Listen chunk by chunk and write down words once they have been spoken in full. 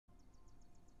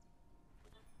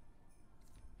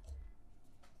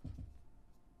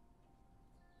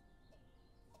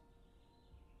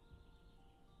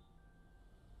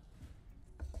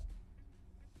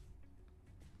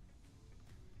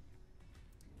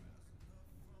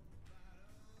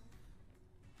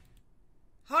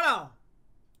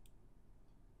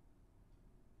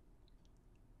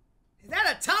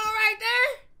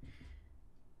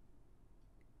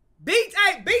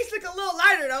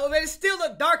know, but it still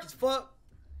look dark as fuck.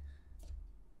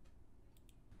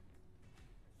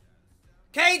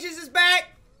 Cages is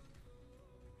back.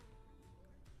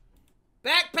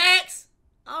 Backpacks.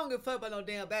 I don't give a fuck about no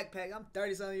damn backpack. I'm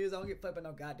 30-something years old. I don't give a fuck about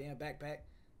no goddamn backpack.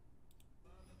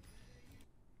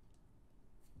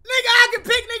 Nigga, I can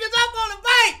pick niggas up on the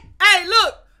bike. Hey,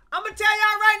 look. I'm going to tell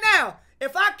y'all right now.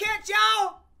 If I catch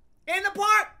y'all in the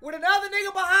park with another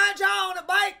nigga behind y'all on the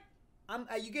bike,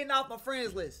 you getting off my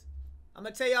friends list. I'm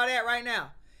going to tell y'all that right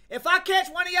now. If I catch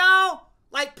one of y'all,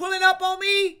 like, pulling up on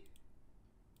me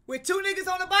with two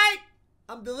niggas on the bike,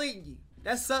 I'm deleting you.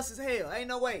 That's sus as hell. Ain't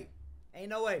no way. Ain't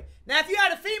no way. Now, if you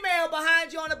had a female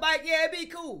behind you on the bike, yeah, it'd be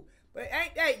cool. But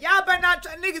hey, y'all better not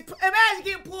try, niggas. Imagine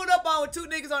getting pulled up on with two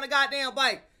niggas on a goddamn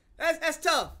bike. That's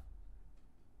tough.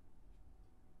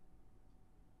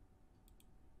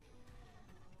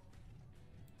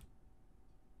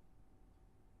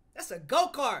 That's a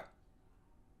go-kart.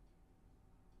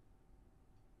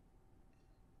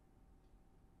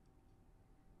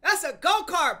 That's a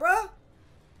go-kart, bro.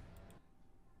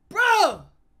 Bro.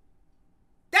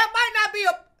 That might not be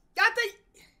a...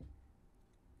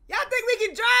 Y'all think we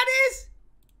can drive this?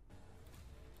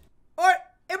 Or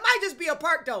it might just be a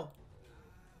park, though.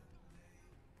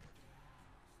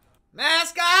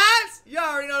 Mascots. You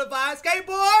already know the vibe.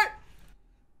 Skateboard.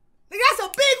 Nigga, that's a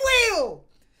big wheel.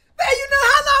 Man, you know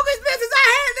how long it's been since I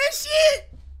had this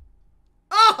shit?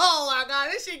 Oh my God,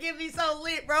 this shit get me so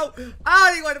lit, bro. I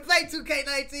don't even want to play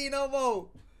 2K19 no more.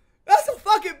 That's a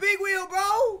fucking big wheel,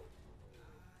 bro.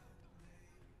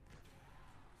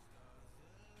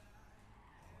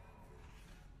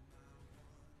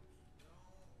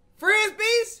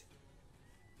 Frisbees?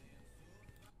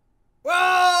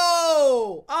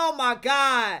 Whoa! Oh my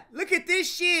God. Look at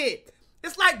this shit.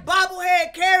 It's like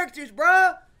bobblehead characters,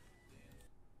 bro.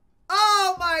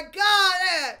 Oh my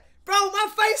God. Bro, my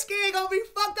face skin gonna be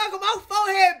fucked up. My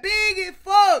forehead big as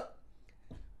fuck.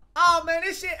 Oh man,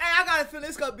 this shit. Hey, I gotta feel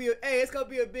it's gonna be it's gonna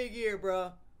be a big year,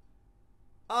 bro.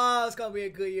 Oh, it's gonna be a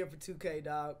good year for 2K,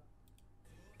 dog.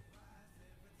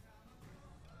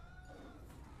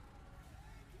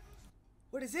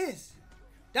 What is this?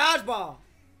 Dodgeball.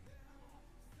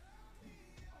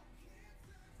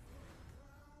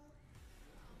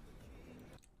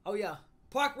 Oh yeah.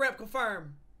 Park rep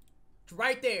confirmed. It's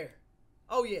right there.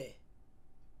 Oh yeah.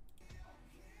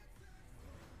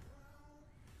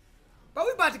 Bro,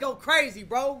 we about to go crazy,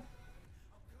 bro.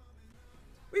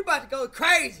 We about to go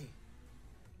crazy.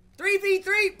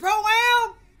 3v3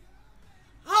 Pro-Am?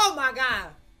 Oh my God.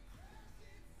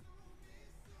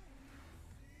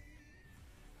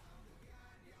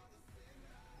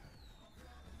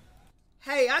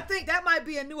 Hey, I think that might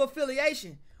be a new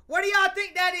affiliation. What do y'all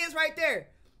think that is right there?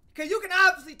 Because you can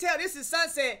obviously tell this is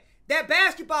Sunset. That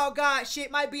basketball god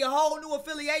shit might be a whole new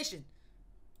affiliation.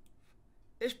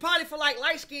 It's probably for like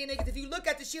light-skinned niggas. If you look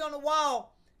at the shit on the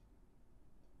wall,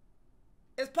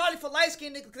 it's probably for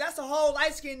light-skinned niggas. Because that's a whole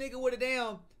light-skinned nigga with a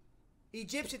damn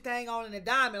Egyptian thing on and a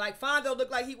diamond. Like Fondo look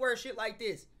like he wears shit like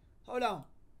this. Hold on.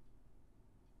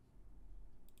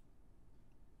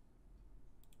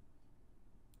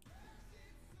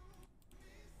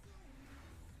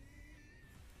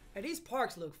 Hey, these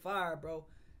parks look fire, bro.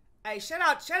 Hey, shout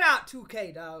out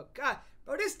 2K, dog. God,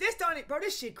 bro, this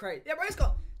shit crazy. Yeah, bro,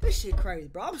 this shit crazy,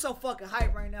 bro. I'm so fucking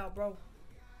hyped right now, bro.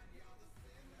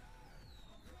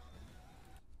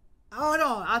 Hold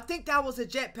on, I think that was a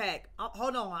jetpack.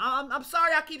 Hold on, I'm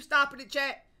sorry I keep stopping the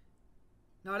chat.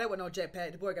 No, that wasn't no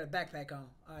jetpack. The boy got a backpack on.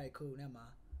 All right, cool, never mind.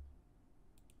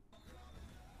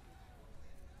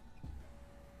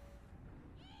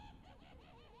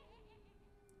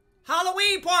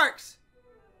 Halloween parks.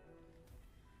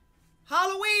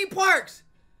 Halloween parks.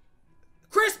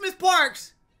 Christmas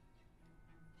parks.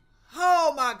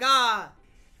 Oh my God.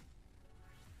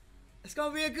 It's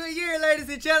gonna be a good year, ladies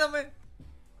and gentlemen.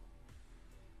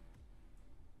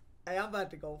 Hey, I'm about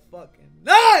to go fucking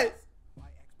nuts.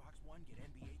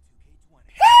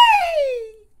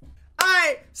 Hey!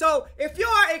 Alright, so if you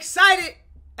are excited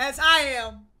as I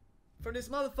am for this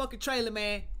motherfucking trailer,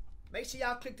 man, make sure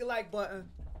y'all click the like button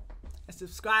and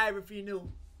subscribe if you're new.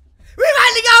 We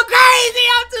about to go crazy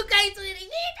on 2K20.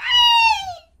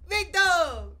 Big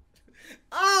dog.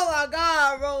 Oh my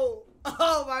God, bro.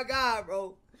 Oh my God,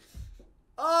 bro.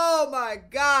 Oh my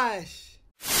gosh.